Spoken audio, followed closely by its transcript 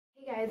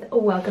Guys,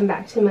 welcome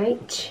back to my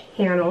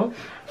channel.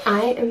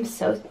 I am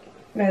so,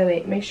 by the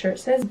way, my shirt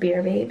says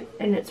Beer Babe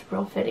and it's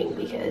real fitting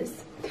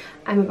because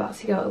I'm about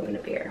to go open a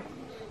beer.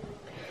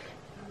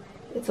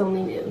 It's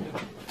only noon.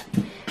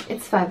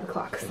 It's 5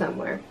 o'clock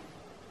somewhere.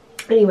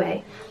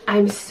 Anyway,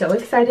 I'm so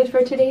excited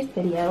for today's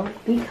video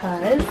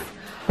because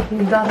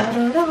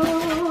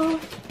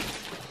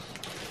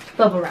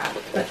bubble wrap,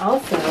 but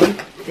also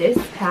this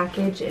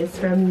package is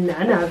from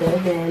none other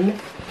than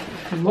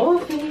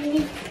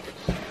MORPHE.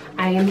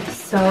 I am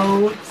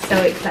so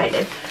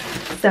excited.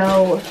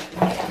 So,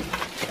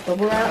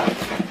 bubble wrap,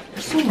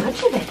 there's so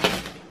much of it.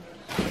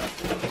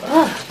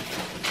 Ugh.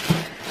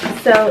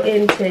 So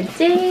in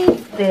today's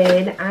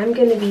vid, I'm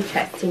going to be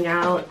testing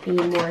out the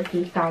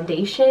MORPHE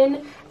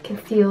foundation,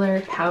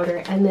 concealer, powder,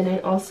 and then I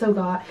also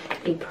got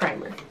a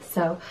primer.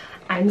 So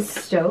I'm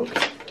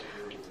stoked.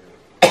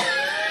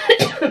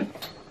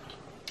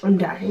 I'm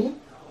dying.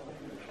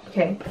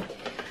 Okay.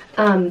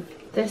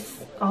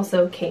 This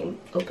also came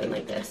open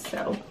like this,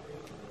 so,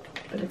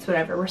 but it's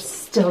whatever. We're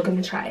still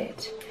gonna try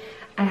it.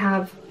 I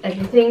have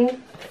everything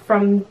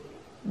from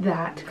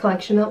that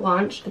collection that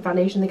launched, the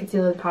foundation, the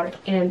concealer, the powder,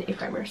 and a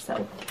primer,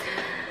 so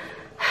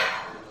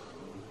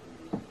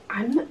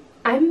I'm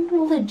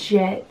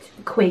legit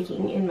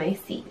quaking in my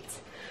seat.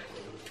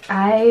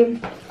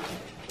 I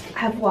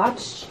have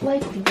watched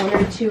like 1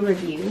 or 2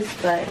 reviews,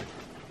 but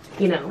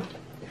you know,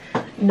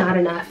 not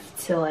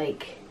enough to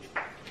like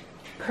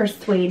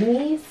persuade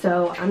me,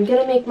 so I'm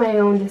gonna make my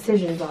own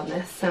decisions on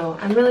this, so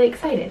I'm really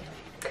excited.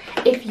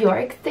 If you're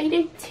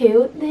excited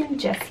too, then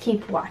just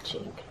keep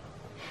watching.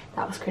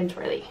 That was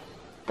cringeworthy,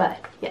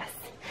 but yes,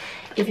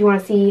 if you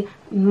want to see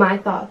my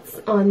thoughts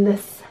on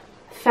this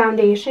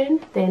foundation,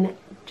 then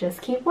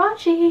just keep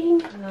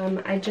watching.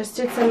 I just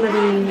did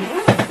somebody's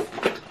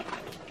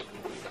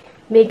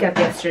makeup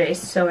yesterday,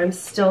 so I'm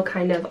still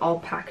kind of all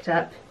packed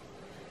up,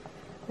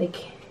 like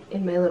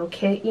in my little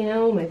kit, you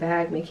know, my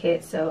bag, my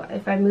kit. So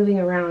if I'm moving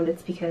around,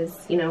 it's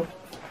because, you know,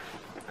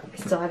 I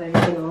still have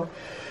everything all.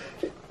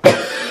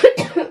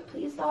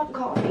 Please stop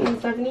coughing,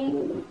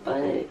 Stephanie.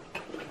 But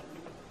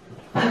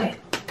okay,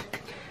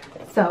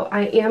 so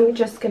I am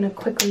just gonna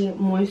quickly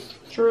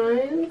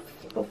moisturize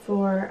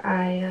before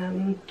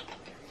I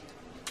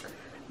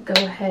go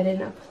ahead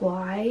and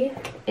apply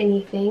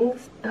anything.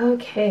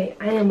 Okay,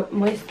 I am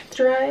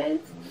moisturized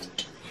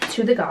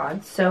to the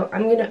gods, so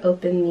I'm going to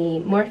open the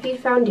MORPHE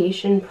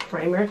foundation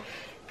primer.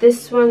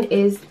 This one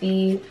is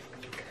the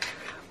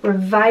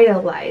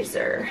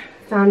Revitalizer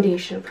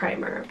foundation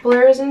primer.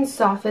 Blurs and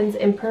softens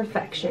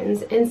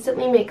imperfections,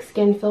 instantly makes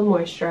skin feel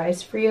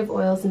moisturized, free of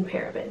oils and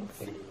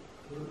parabens.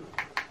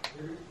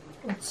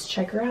 Let's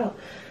check her out.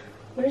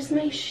 Where's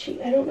my sheet?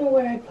 I don't know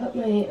where I put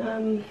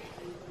my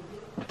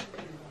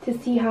to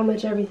see how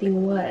much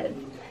everything was.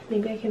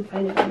 Maybe I can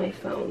find it on my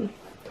phone.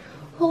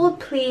 Hold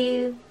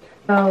please.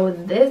 So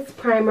this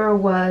primer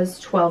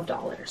was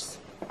 $12.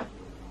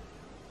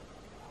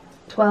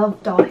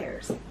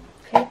 $12.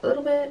 Okay, a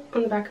little bit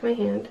on the back of my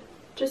hand.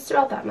 Just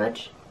about that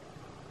much.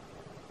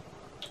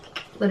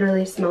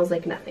 Literally smells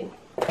like nothing.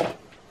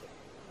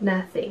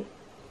 Nothing.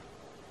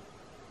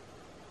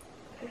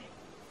 Okay.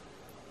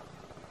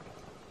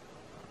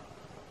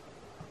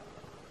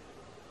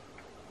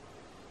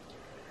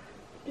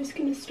 I'm just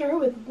going to start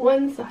with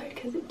one side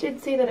because it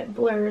did say that it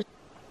blurs.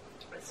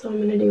 So I'm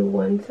going to do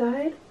one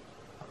side.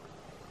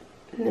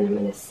 And then I'm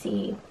going to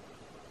see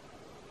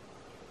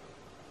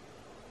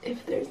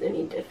if there's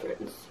any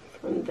difference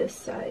from this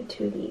side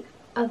to the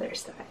other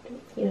side.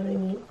 You know what I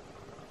mean?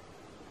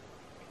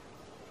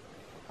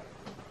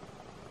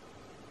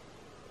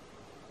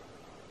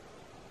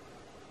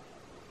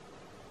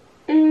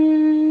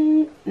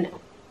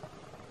 No.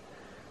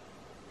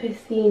 I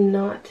see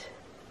not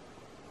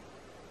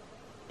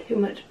too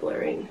much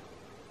blurring.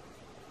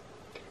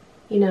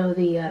 You know,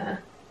 the,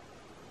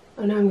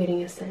 oh, now I'm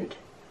getting a scent.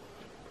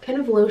 Kind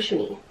of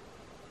lotiony.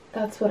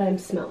 That's what I'm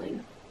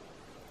smelling.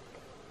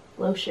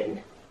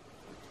 Lotion.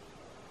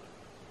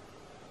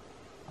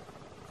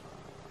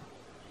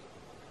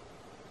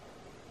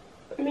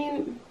 I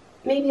mean,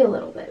 maybe a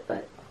little bit,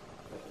 but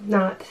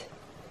not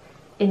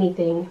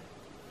anything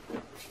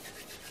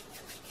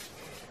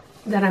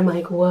that I'm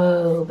like,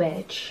 whoa,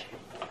 bitch.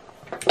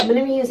 I'm going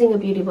to be using a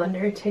beauty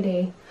blender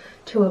today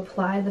to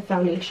apply the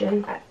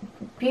foundation.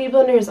 Beauty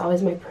blender is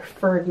always my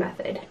preferred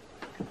method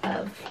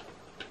of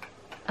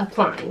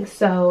applying,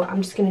 so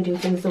I'm just going to do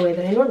things the way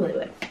that I normally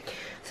would.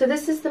 So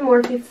this is the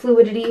MORPHE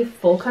Fluidity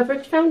Full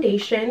Coverage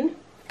Foundation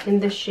in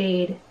the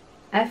shade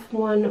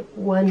F1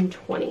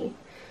 120.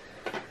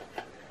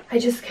 I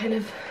just kind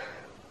of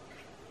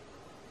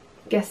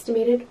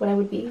guesstimated what I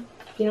would be.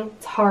 You know,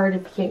 it's hard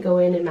if you can't go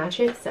in and match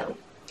it, so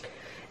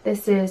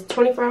this is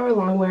 24-hour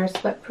long wear,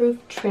 sweat proof,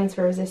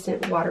 transfer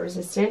resistant, water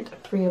resistant,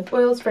 free of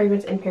oils,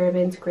 fragrance, and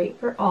parabens, great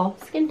for all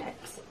skin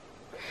types.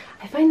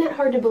 I find that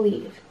hard to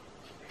believe.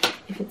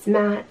 If it's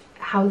matte,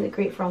 how is it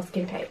great for all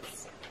skin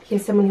types?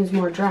 Because someone who's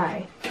more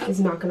dry is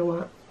not going to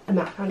want a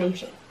matte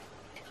foundation.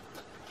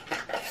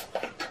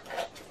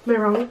 Am I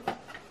wrong?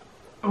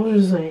 I'm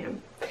just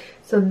saying.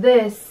 So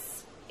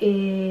this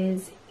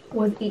is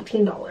was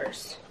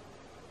 $18.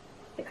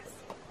 Yes.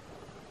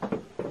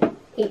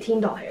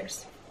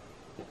 $18.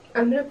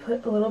 I'm going to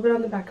put a little bit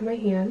on the back of my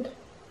hand.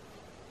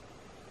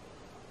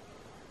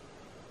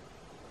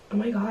 Oh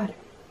my god.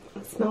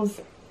 It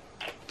smells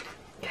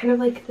kind of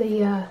like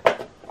the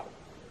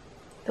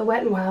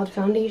Wet n Wild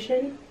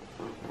foundation.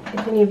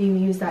 If any of you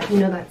use that, you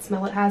know that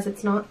smell it has.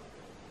 It's not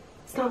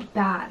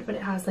bad, but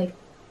it has like a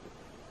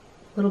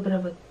little bit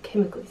of a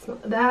chemically smell.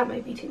 That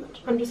might be too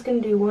much. I'm just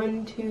going to do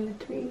 1, 2,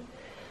 3,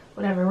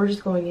 whatever. We're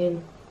just going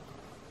in.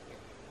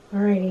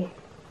 Alrighty.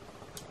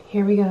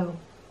 Here we go.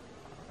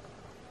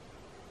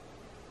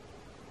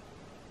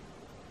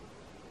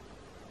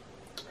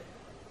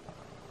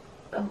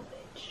 Oh,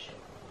 bitch.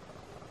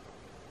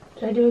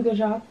 Did I do a good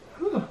job?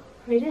 Huh,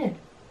 I did.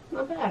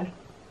 Not bad.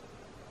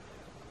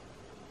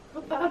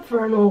 Not bad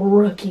for an old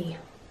rookie.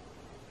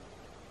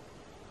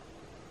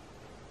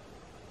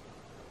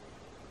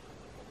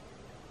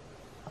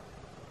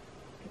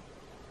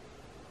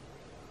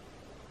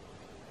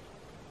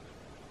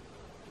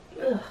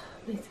 Ugh,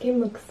 my skin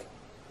looks...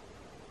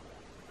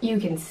 You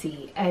can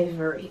see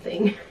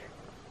everything.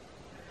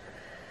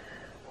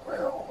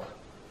 Whoa.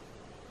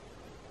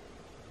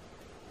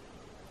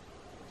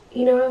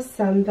 You know how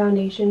some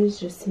foundations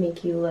just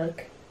make you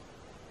look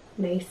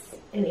nice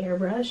and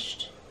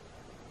airbrushed?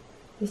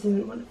 This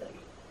isn't one of them.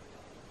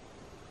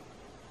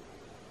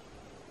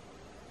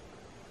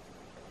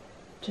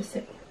 Just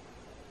saying.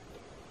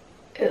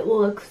 It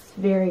looks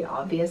very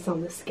obvious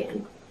on the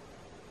skin.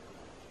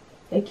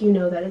 Like you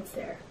know that it's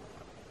there.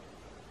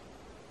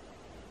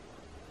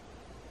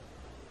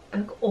 I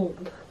look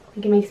old.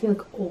 Like it makes me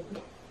look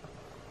old.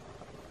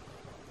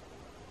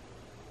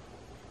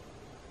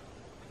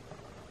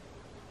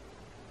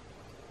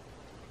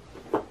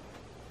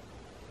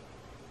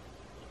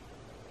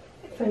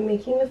 If I'm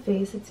making a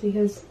face, it's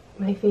because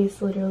my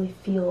face literally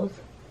feels...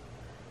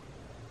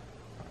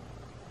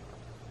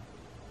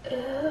 Ew,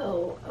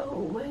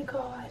 oh my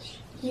gosh.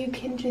 You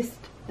can just...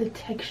 The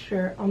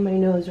texture on my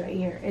nose right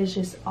here is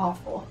just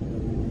awful.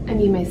 I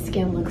mean, my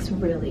skin looks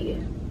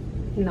really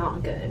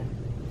not good.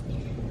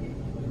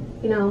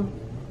 You know,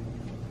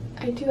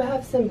 I do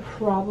have some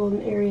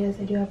problem areas.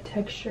 I do have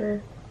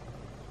texture.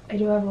 I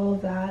do have all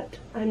of that.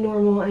 I'm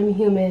normal. I'm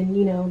human.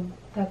 You know,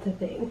 that's a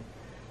thing.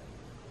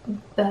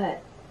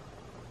 But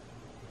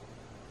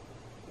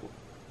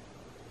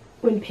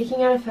when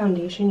picking out a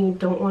foundation, you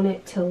don't want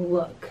it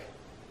to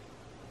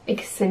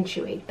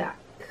accentuate that.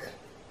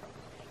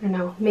 I don't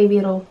know. Maybe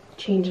it'll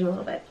change in a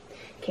little bit.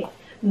 Okay,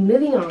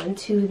 moving on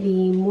to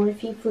the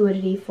Morphe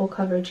Fluidity Full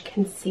Coverage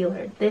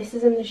Concealer. This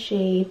is in the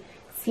shade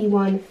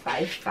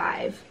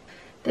C155.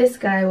 This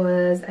guy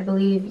was, I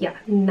believe, yeah,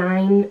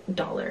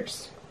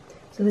 $9.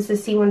 So this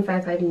is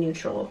C155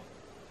 neutral.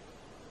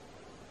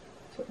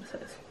 That's what it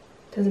says.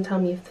 It doesn't tell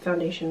me if the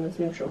foundation was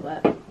neutral,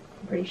 but I'm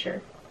pretty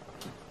sure.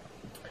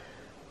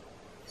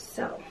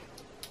 So,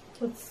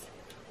 let's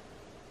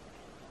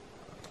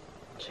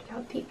check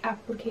out the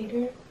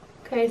applicator.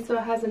 Okay, so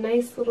it has a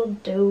nice little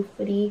doe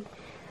footy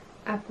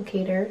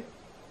applicator.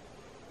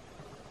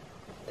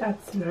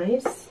 That's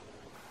nice.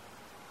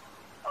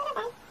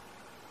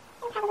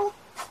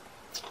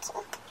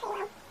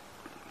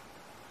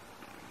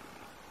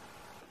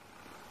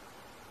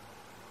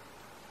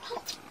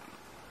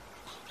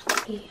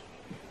 Okay.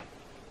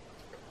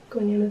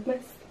 Going in with my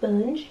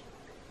sponge.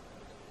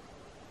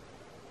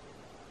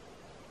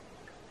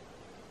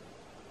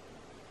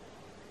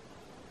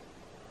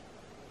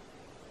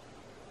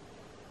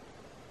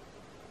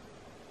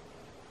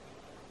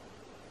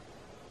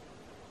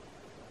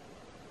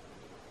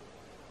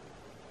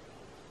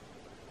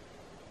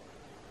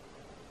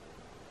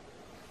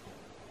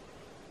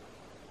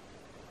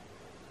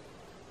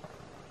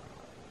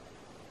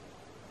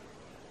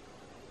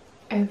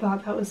 I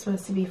thought that was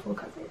supposed to be full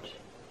coverage.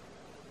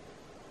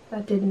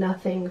 That did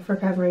nothing for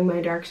covering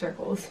my dark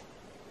circles.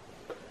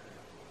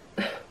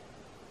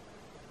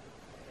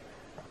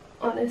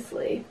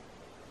 Honestly.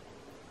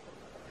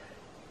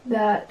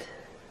 That,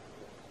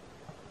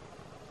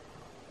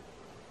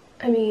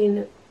 I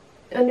mean,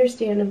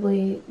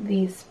 understandably,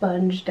 the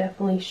sponge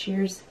definitely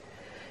shears,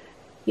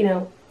 you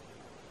know,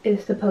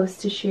 is supposed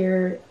to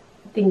shear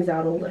things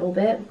out a little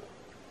bit.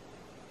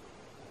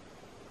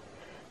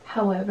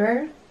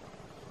 However,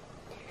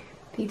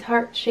 the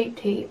Tarte Shape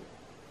Tape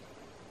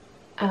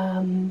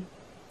and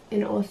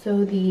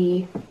also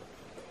the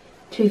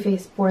Too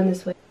Faced Born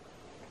This Way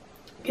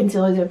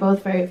concealers are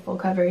both very full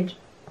coverage,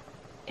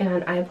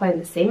 and I applied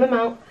the same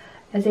amount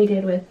as I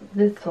did with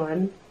this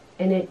one,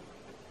 and it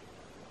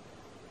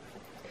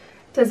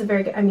does a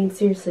very good, I mean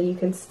seriously, you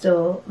can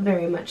still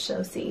very much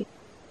so see.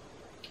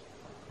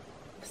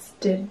 This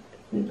did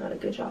not a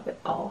good job at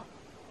all.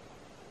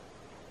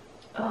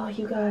 Oh,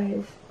 you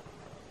guys.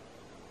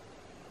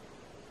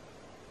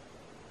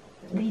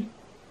 The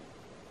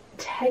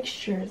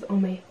textures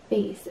on my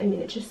face, I mean,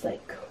 it just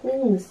like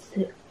clings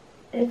to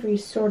every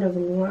sort of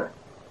line.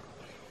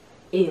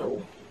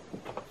 Ew.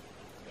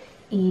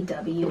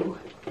 E-W.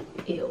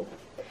 Ew.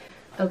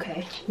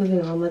 Okay,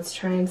 moving on. Let's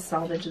try and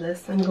salvage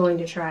this. I'm going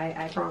to try,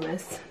 I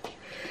promise.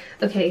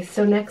 Okay,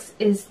 so next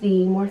is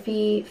the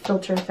Morphe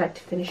Filter Effect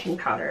Finishing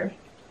Powder.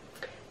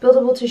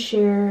 Buildable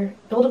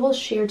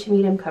sheer to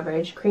medium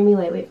coverage, creamy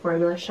lightweight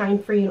formula,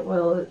 shine-free and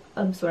oil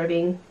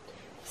absorbing,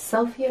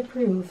 selfie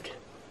approved.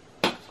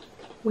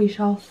 We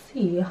shall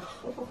see.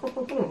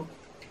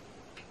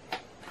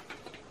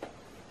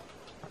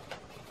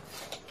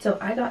 So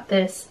I got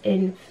this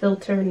in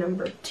filter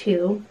number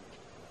 2,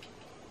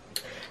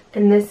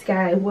 and this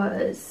guy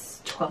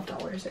was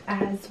 $12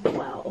 as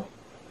well.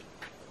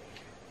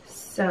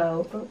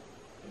 So, oh,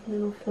 a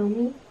little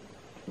filmy.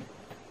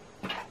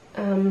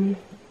 I'm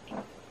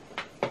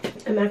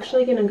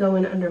actually gonna go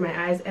in under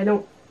my eyes. I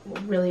don't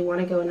really want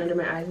to go in under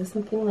my eyes with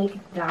something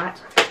like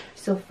that.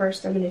 So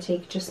first I'm gonna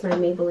take just my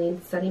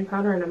Maybelline setting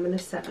powder and I'm gonna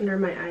set under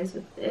my eyes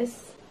with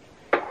this,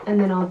 and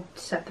then I'll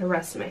set the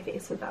rest of my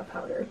face with that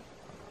powder.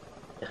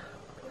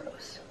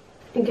 Gross.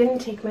 I'm gonna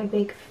take my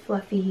big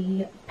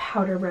fluffy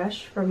powder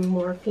brush from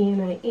Morphe,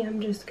 and I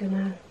am just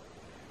gonna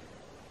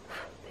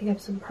pick up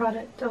some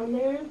product on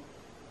there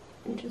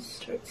and just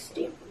start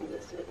stamping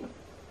this in.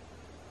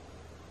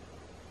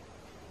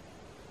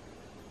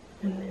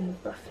 And then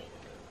buffing.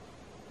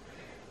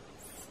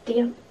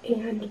 Stamp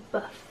and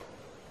buff.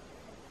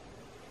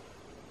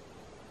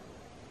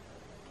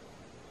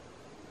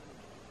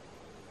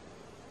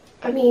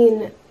 I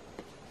mean,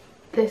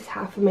 this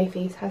half of my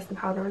face has the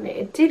powder on it.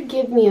 It did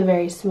give me a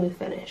very smooth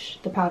finish.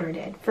 The powder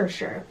did, for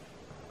sure.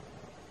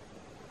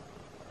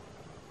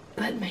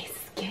 But my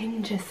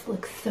skin just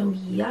looks so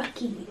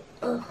yucky.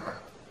 Ugh.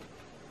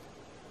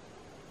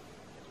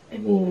 I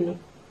mean,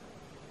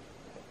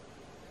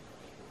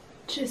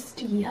 just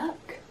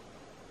yuck.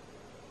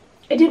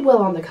 I did well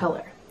on the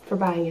color for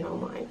buying it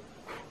online.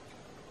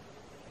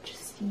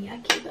 Just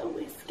yucky though.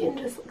 My skin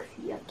just looks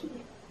yucky.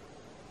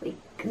 Like,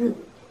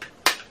 goo.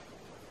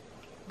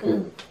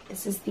 Goo.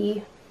 This is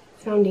the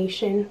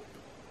foundation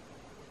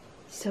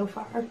so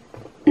far.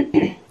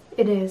 It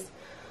is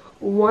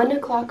 1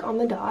 o'clock on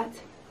the dot.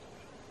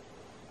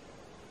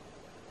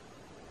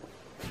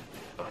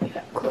 I'll be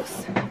up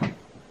close.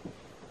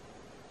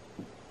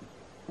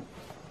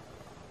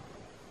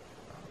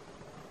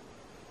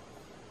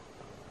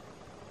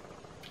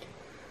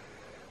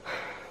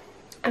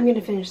 I'm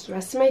gonna finish the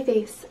rest of my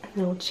face and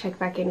then we'll check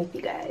back in with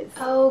you guys.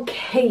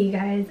 Okay, you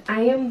guys,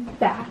 I am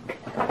back.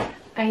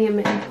 I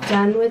am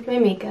done with my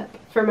makeup.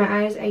 For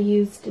my eyes, I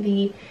used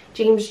the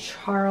James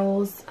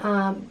Charles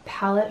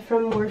palette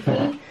from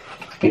Morphe.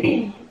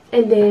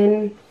 And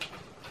then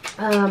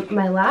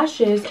my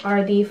lashes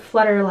are the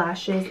Flutter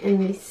lashes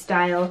in the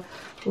style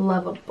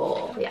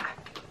Lovable. Yeah,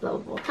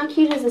 Lovable. How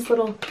cute is this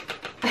little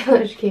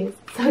eyelash case?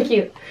 So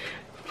cute.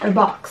 Or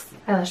box,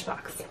 eyelash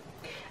box.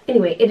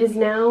 Anyway, it is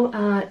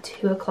now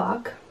 2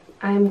 o'clock.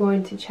 I'm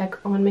going to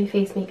check on my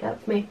face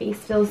makeup. My face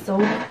feels so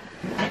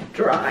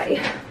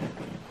dry.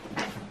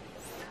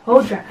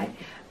 So dry.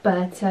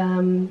 But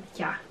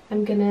yeah,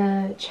 I'm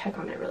gonna check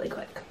on it really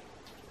quick.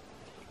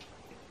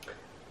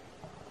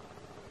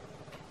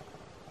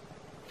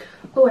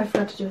 Oh, I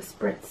forgot to do a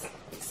spritz.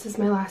 This is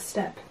my last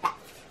step.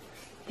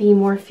 The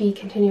Morphe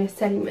Continuous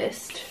Setting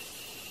Mist.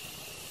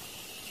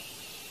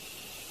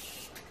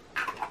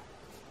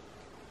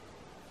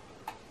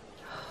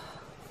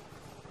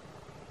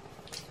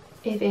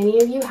 If any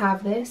of you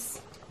have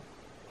this,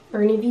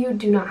 or any of you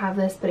do not have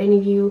this, but any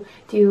of you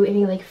do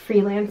any like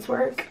freelance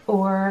work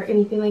or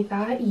anything like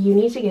that, you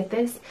need to get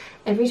this.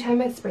 Every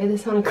time I spray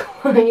this on a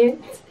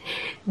client,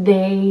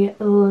 they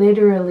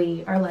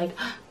literally are like,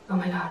 oh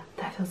my god,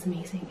 that feels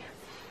amazing.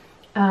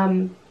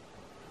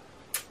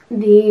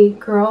 The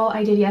girl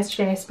I did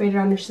yesterday, I sprayed it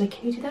on her, she's like,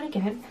 can you do that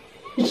again?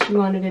 She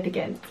wanted it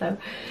again, so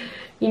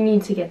you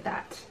need to get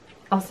that.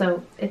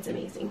 Also, it's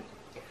amazing.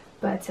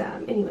 But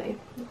anyway,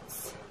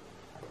 let's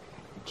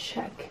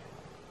check.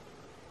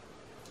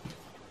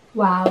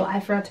 Wow, I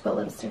forgot to put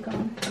lipstick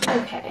on.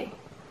 Okay.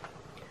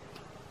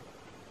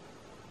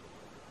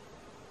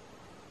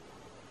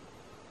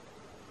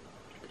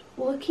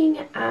 Looking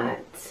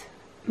at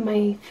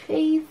my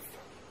face,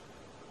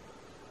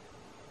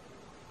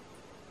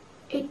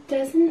 it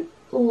doesn't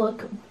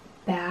look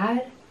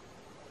bad.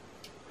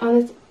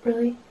 Honestly,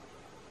 really?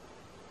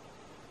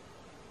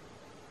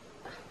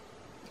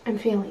 I'm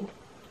failing.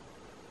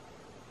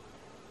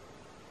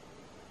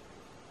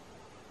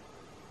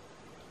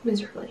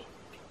 Miserably.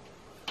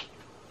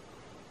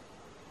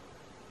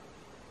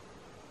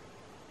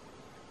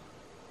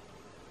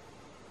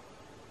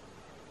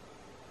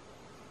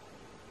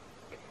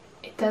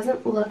 It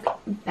doesn't look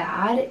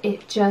bad,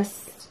 it's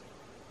just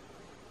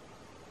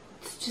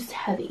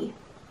heavy.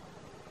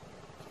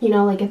 You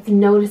know, like it's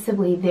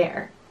noticeably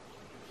there.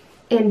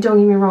 And don't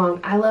get me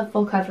wrong, I love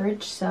full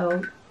coverage,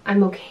 so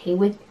I'm okay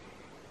with,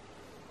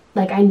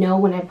 like, I know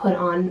when I put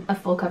on a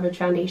full coverage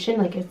foundation,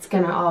 like it's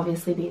gonna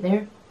obviously be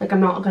there. Like,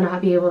 I'm not gonna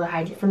be able to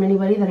hide it from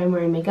anybody that I'm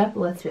wearing makeup,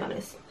 let's be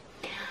honest.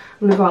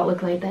 I'm gonna go out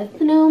looking like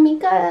that. No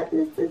makeup,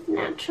 this is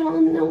natural,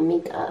 no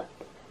makeup.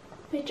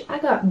 Bitch, I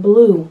got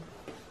blue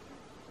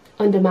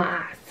under my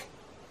eyes.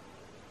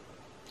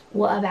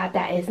 What about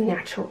that is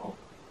natural?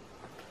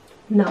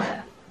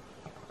 Nada.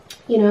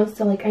 You know,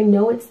 so like I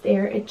know it's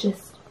there, it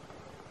just,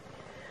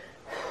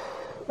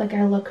 like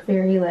I look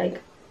very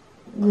like,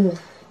 ugh,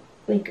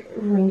 like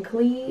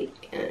wrinkly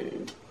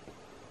and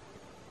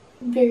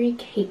very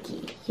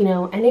cakey, you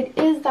know, and it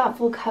is that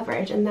full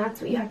coverage, and that's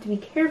what you have to be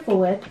careful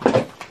with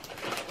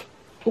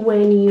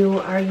when you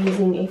are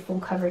using a full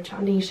coverage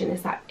foundation,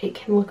 is that it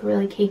can look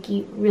really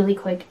cakey really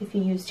quick if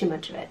you use too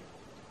much of it.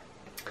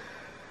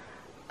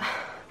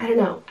 I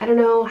don't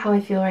know how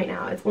I feel right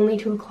now. It's only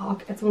 2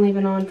 o'clock. It's only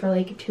been on for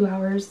like 2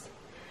 hours.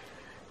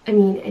 I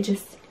mean, it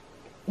just,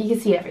 you can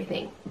see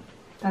everything.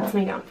 That's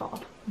my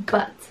downfall.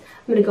 But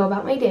I'm gonna go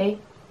about my day,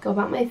 go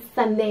about my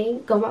Sunday,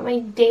 go about my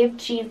day of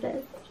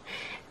Jesus,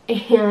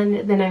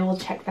 and then I will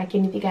check back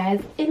in with you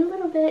guys in a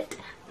little bit.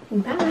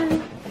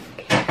 Bye.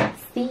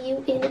 See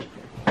you in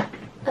a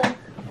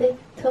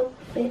little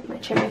bit. My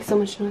chair makes so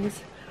much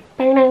noise.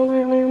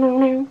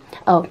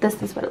 Oh,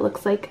 this is what it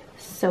looks like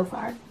so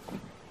far.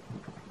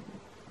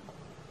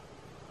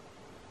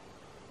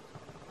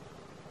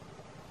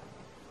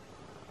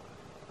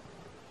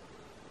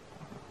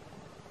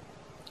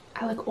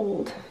 I look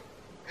old.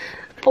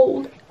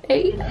 Old.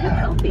 Hey.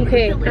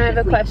 Okay, I have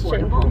a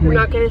question. I'm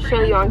not going to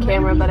show you on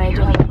camera, but I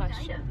do have a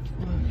question.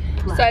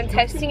 So I'm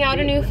testing out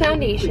a new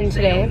foundation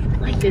today.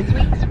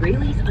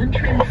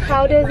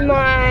 How does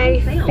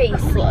my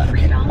face look?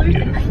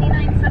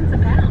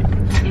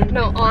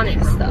 No,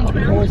 honest though.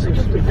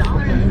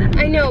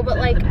 I know, but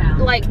like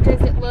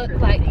does it look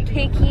like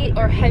cakey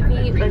or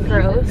heavy or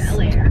gross?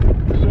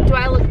 Do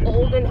I look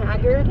old and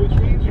haggard?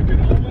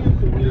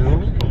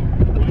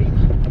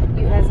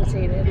 You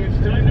hesitated.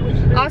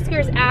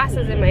 Oscar's ass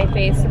is in my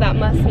face, so that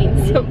must mean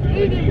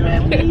something.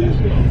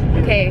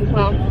 Okay,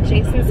 well,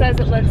 Jason says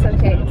it looks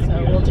okay,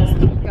 so we'll just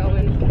keep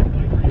going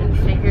and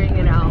figuring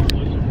it out.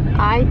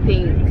 I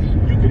think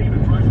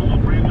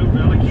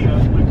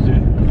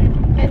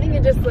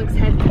it just looks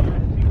heavy.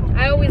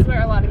 I always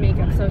wear a lot of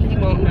makeup, so he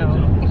won't know.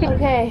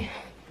 Okay,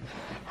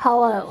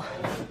 hello.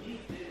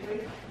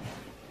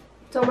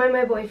 Don't mind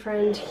my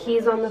boyfriend.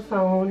 He's on the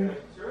phone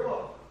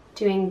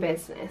doing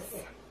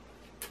business.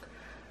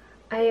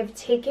 I have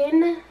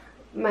taken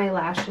my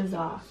lashes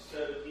off.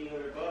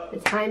 The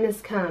time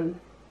has come.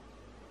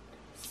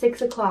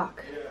 6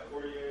 o'clock.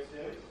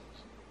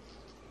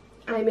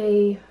 I'm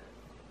a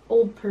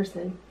old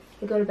person.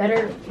 I go to bed,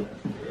 or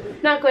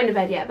not going to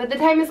bed yet, but the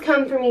time has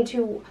come for me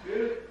to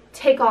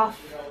take off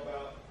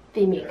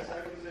the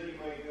makeup.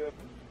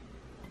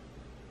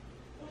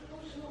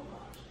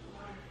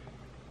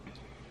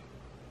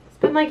 It's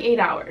been like 8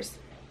 hours.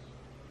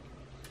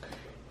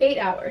 8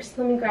 hours.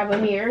 Let me grab a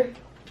mirror.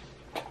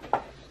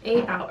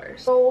 8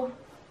 hours. So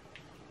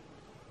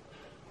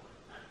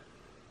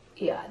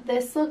yeah,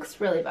 this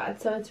looks really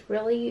bad. So it's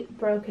really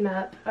broken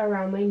up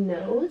around my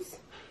nose.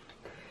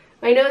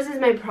 My nose is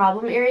my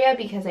problem area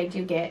because I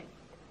do get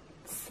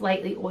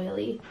slightly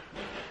oily.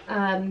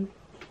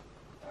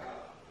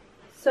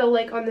 So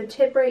like on the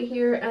tip right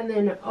here, and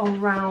then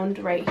around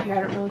right here.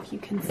 I don't know if you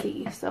can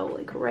see. So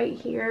like right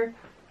here,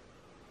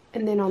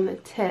 and then on the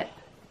tip,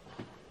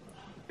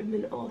 and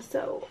then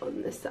also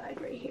on this side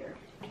right here.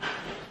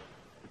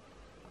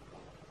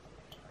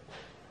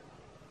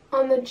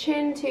 On the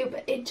chin too,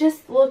 but it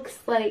just looks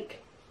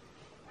like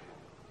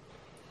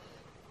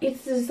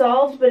it's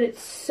dissolved, but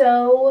it's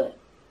so...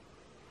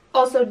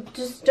 Also,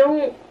 just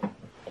don't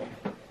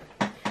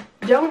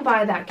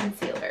buy that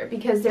concealer,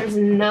 because there's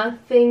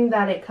nothing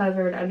that it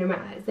covered under my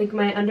eyes. Like,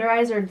 my under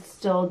eyes are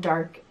still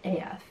dark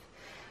AF.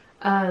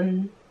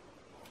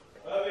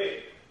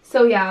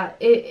 So yeah,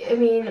 I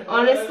mean,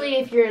 honestly,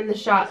 if you're in the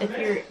shop, if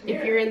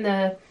you're in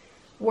the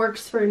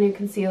works for a new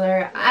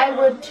concealer, I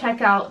would check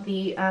out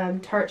the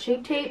Tarte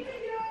Shape Tape,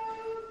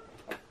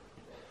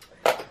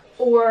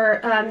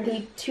 or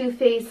the Too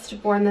Faced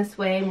Born This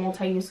Way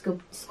Multi-Use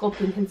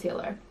Sculpting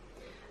Concealer.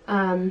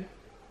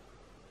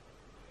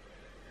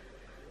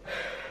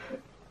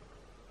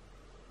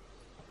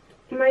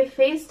 My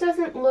face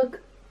doesn't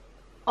look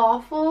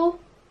awful,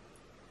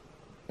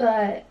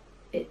 but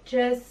it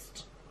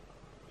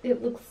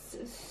looks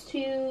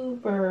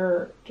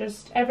super,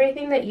 just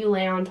everything that you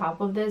lay on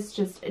top of this,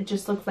 it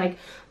just looks like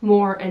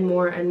more and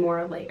more and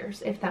more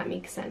layers, if that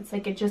makes sense.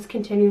 Like, it just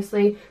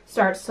continuously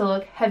starts to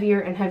look heavier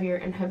and heavier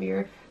and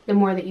heavier the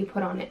more that you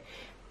put on it.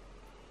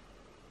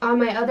 On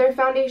my other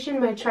foundation,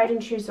 my tried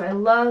and true, so I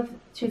love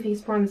Too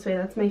Faced Born This Way,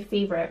 that's my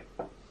favorite.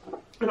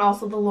 And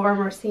also the Laura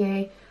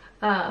Mercier,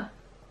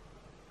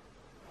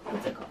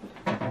 what's it called?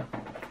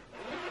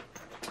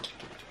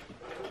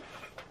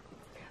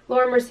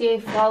 Laura Mercier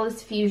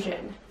Flawless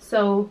Fusion.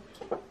 So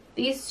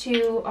these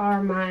two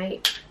are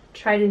my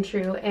tried and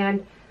true,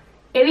 and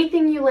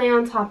anything you lay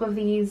on top of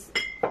these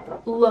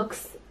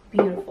looks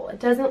beautiful. It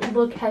doesn't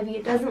look heavy,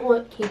 it doesn't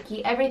look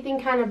cakey,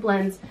 everything kind of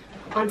blends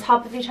on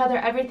top of each other,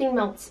 everything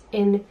melts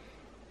in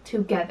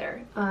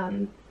together.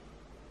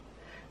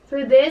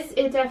 For this,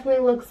 it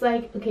definitely looks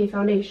like, okay,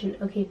 foundation,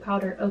 okay,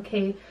 powder,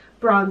 okay,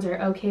 bronzer,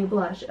 okay,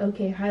 blush,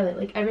 okay, highlight.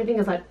 Like, everything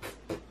is like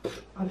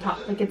on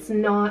top. Like, it's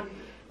not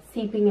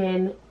seeping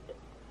in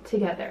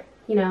together,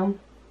 you know?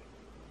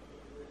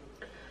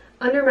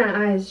 Under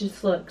my eyes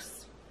just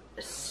looks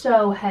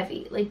so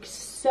heavy, like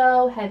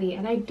so heavy,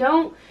 and I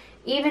don't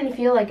even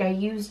feel like I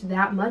used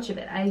that much of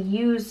it. I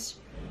used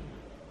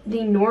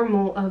the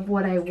normal of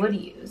what I would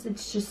use.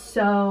 It's just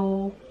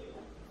so,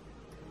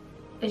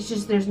 it's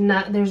just, there's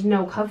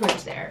no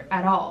coverage there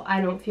at all,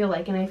 I don't feel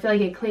like. And I feel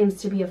like it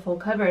claims to be a full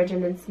coverage,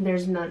 and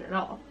there's none at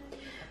all.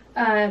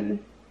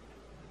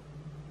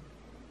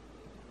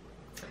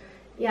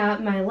 Yeah,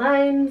 my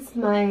lines,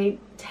 my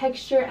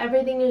texture,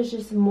 everything is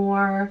just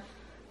more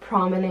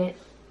prominent,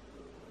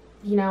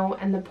 you know.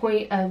 And the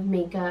point of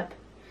makeup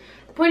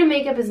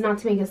is not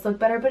to make us look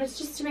better, but it's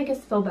just to make us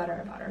feel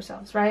better about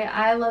ourselves, right?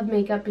 I love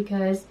makeup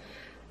because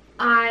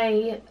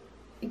I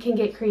can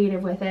get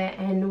creative with it,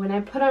 and when I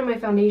put on my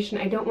foundation,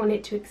 I don't want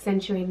it to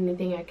accentuate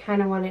anything. I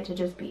kind of want it to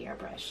just be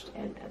airbrushed,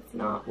 and that's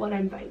not what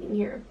I'm finding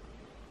here.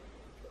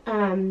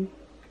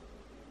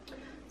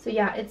 So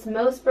yeah, it's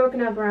most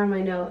broken up around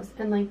my nose,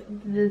 and like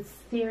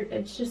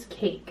it's just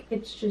cake.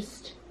 It's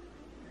just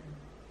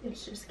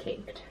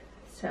caked.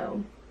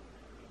 So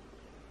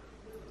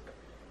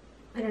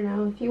I don't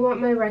know. If you want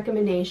my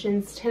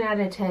recommendations, 10 out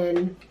of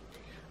 10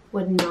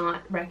 would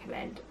not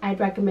recommend. I'd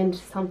recommend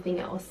something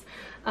else.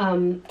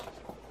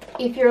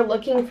 If you're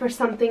looking for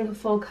something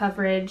full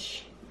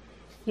coverage,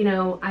 you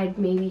know, I'd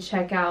maybe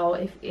check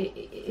out,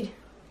 if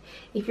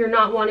you're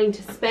not wanting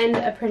to spend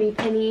a pretty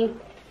penny,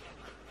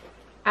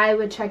 I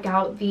would check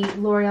out the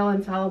L'Oreal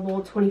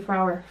Infallible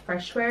 24-Hour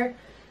Fresh Wear.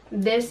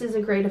 This is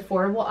a great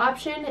affordable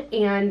option,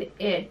 and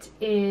it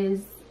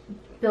is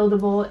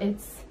buildable.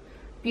 It's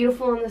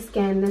beautiful on the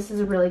skin. This is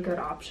a really good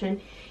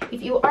option.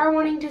 If you are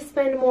wanting to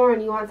spend more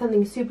and you want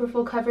something super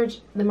full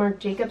coverage, the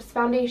Marc Jacobs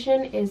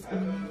foundation is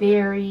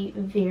very,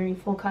 very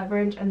full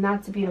coverage, and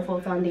that's a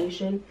beautiful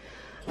foundation.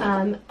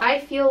 I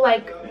feel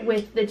like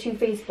with the Too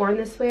Faced Born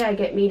This Way, I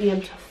get medium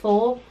to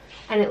full,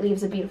 and it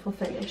leaves a beautiful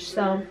finish.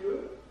 So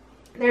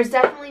there's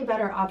definitely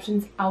better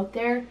options out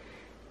there.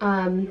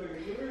 I'm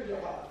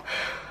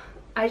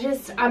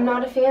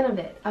not a fan of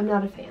it. I'm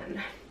not a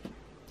fan.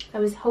 I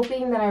was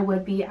hoping that I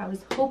would be. I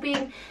was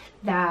hoping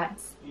that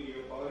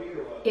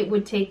it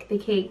would take the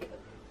cake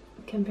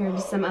compared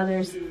to some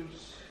others,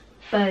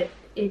 but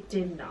it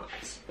did not.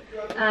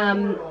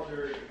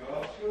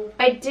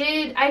 I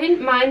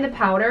didn't mind the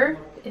powder,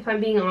 if I'm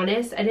being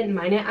honest. I didn't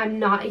mind it. I'm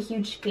not a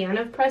huge fan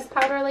of pressed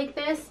powder like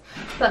this,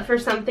 but for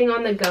something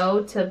on the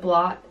go to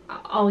blot,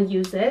 I'll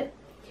use it.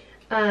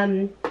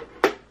 And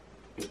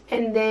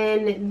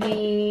then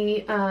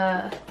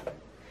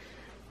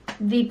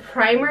the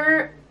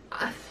primer,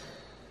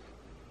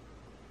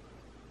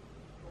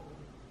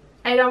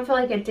 I don't feel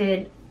like it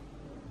did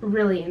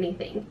really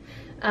anything.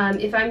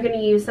 If I'm going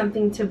to use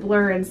something to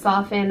blur and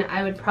soften,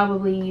 I would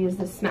probably use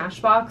the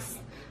Smashbox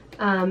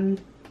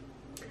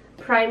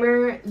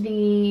primer.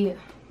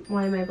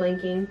 Why am I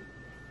blanking?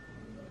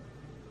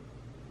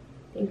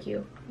 Thank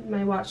you.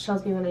 My watch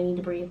tells me when I need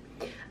to breathe.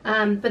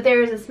 But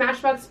there is a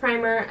Smashbox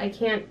primer. I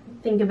can't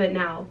think of it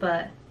now,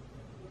 but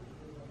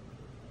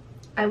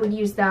I would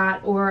use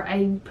that. Or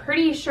I'm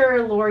pretty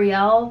sure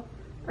L'Oreal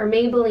or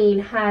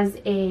Maybelline has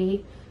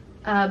a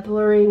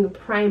blurring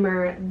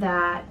primer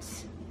that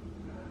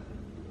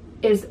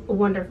is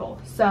wonderful.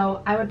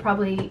 So I would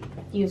probably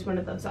use one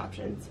of those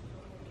options.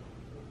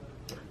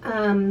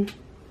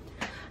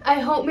 I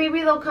hope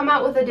maybe they'll come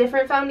out with a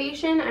different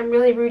foundation. I'm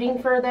really rooting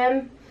for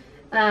them.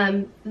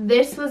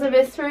 This was a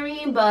miss for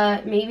me,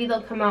 but maybe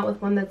they'll come out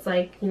with one that's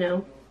like, you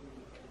know,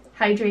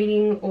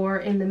 hydrating or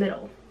in the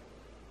middle.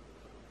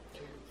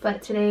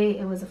 But today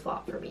it was a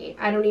flop for me.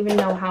 I don't even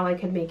know how I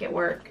could make it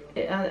work.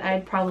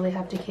 I'd probably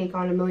have to cake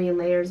on a million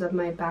layers of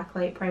my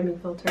backlight priming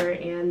filter,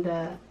 and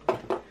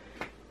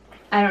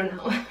I don't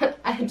know.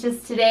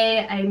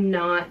 Today I'm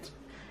not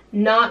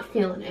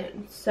feeling it.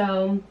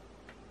 So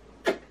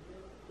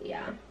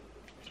yeah,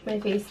 my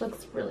face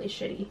looks really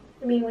shitty.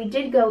 I mean, we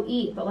did go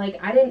eat, but like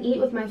I didn't eat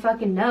with my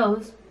fucking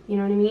nose. You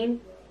know what I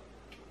mean?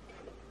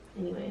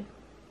 Anyway.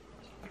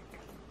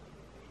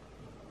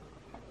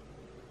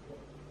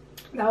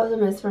 That was a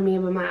miss for me,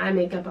 but my eye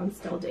makeup I'm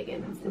still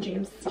digging. It's the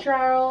James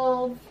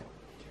Charles.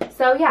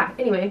 So yeah,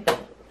 anyway.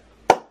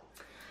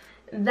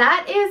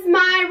 That is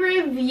my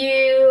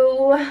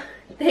review.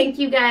 Thank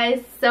you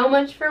guys so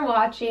much for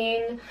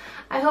watching.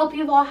 I hope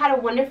you've all had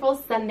a wonderful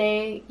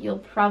Sunday. You'll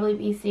probably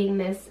be seeing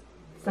this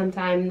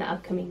sometime in the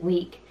upcoming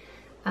week.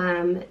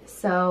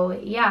 So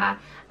yeah,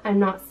 I'm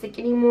not sick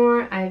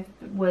anymore. I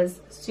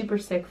was super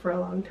sick for a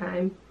long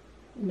time.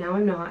 Now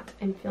I'm not.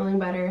 I'm feeling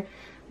better.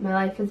 My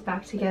life is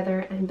back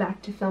together. I'm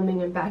back to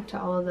filming and back to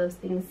all of those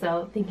things.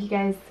 So thank you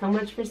guys so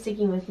much for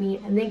sticking with me,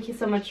 and thank you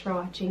so much for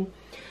watching.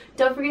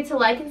 Don't forget to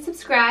like and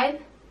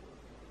subscribe,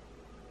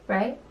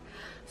 right?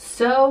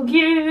 So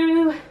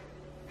you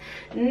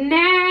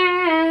never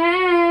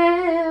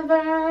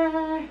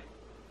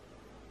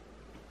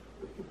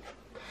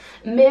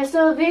miss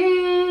a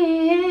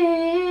video.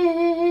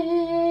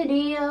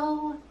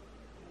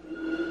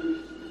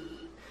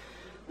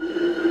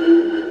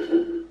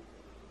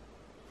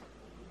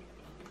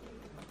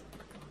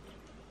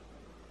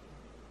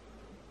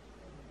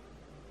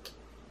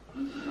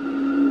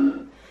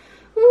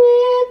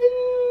 With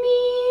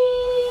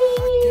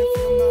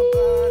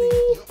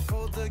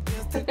me.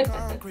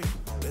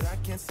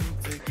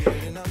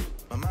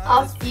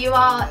 I'll see you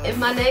all in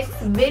my next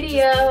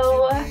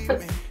video.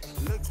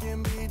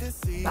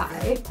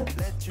 Bye.